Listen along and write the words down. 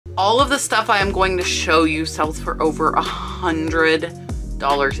All of the stuff I am going to show you sells for over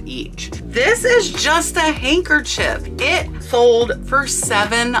 $100 each. This is just a handkerchief. It sold for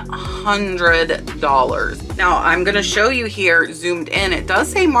 $700. Now I'm going to show you here zoomed in. It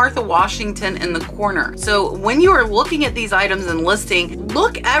does say Martha Washington in the corner. So when you are looking at these items and listing,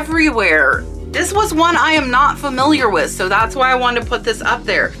 look everywhere. This was one I am not familiar with, so that's why I wanted to put this up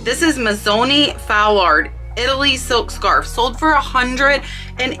there. This is Mazzoni Foulard Italy silk scarf, sold for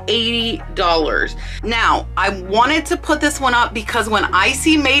 $180. Now, I wanted to put this one up because when I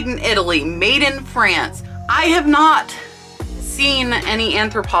see made in Italy, made in France, I have not seen any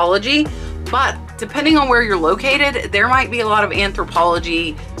Anthropologie, but depending on where you're located, there might be a lot of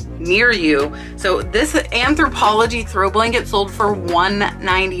Anthropologie near you. So this Anthropologie throw blanket sold for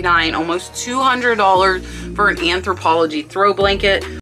 $199, almost $200 for an Anthropologie throw blanket.